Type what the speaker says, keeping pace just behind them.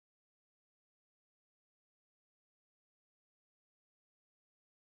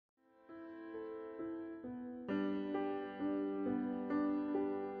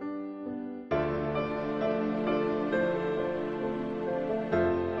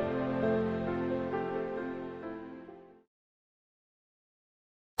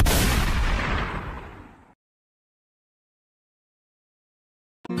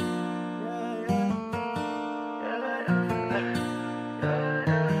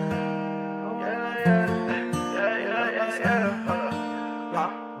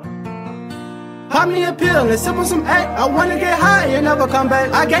Pop me a pill and sip on some A. I wanna get high and never come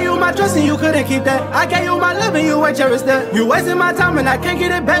back. I gave you my trust and you couldn't keep that. I gave you my love and you ain't cherished that. You wasting my time and I can't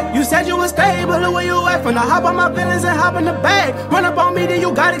get it back. You said you was stable, look where you at. From the hop on my feelings and hop in the bag. Run up on me, then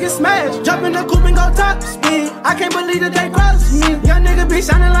you gotta get smashed. Jump in the coupe and go top speed. I can't believe that they crossed me. Young nigga be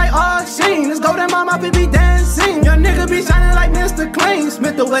shining like all sheen. Let's go down my be dancing. Young nigga be shining like Mr. Clean.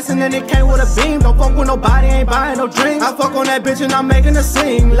 Smith the Wesson and it came with a beam. Don't fuck with nobody, ain't buying no dreams. I fuck on that bitch and I'm making a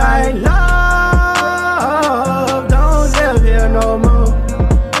scene. Like love, don't live here no more.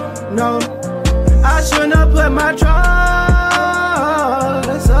 No, I shouldn't have put my trust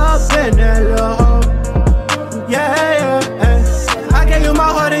up in that little hole. Yeah. I gave you my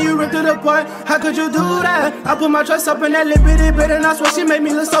heart and you ripped it apart. How could you do that? I put my trust up in that little bitty bit and I swear she made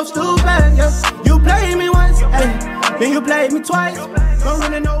me look so stupid. Yeah. You played me once, then you played me twice. Don't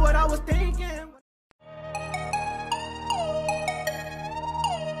really know what I was thinking.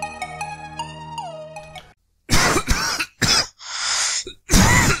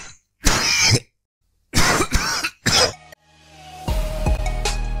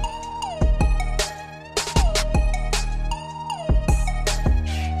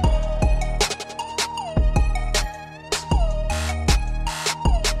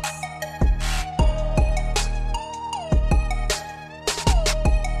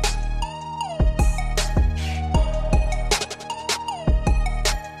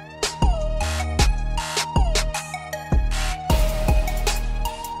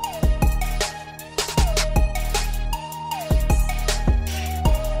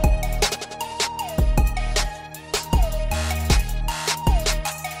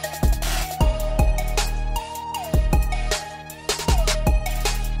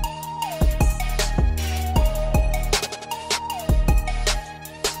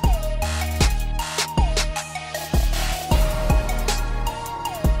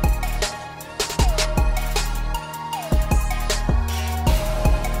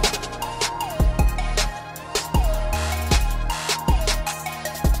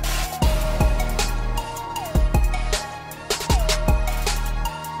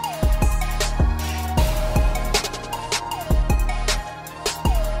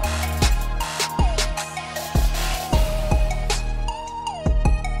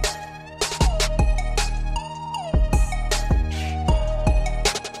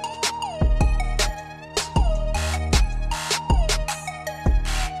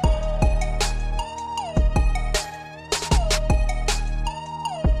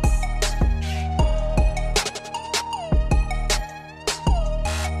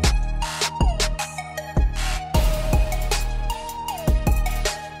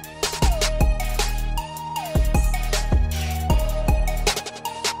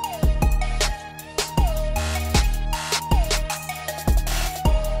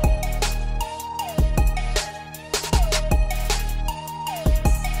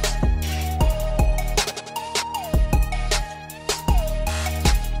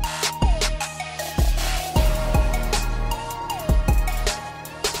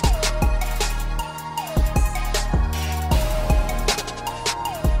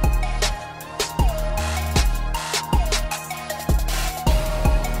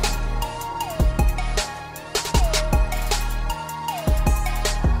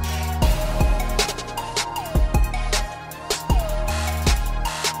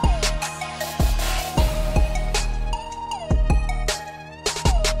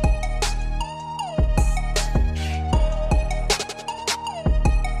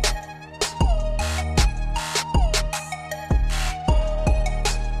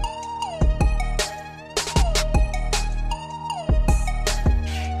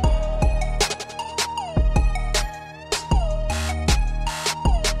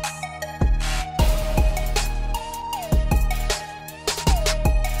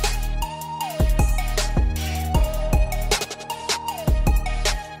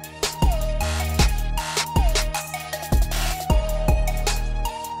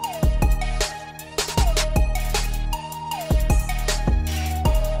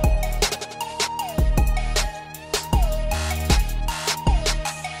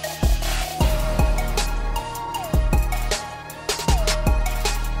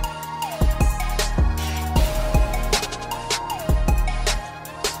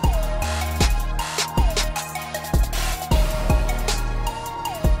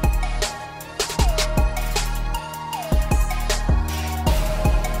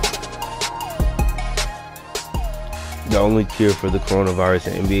 The only cure for the coronavirus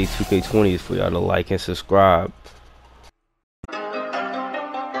in NBA 2K20 is for y'all to like and subscribe.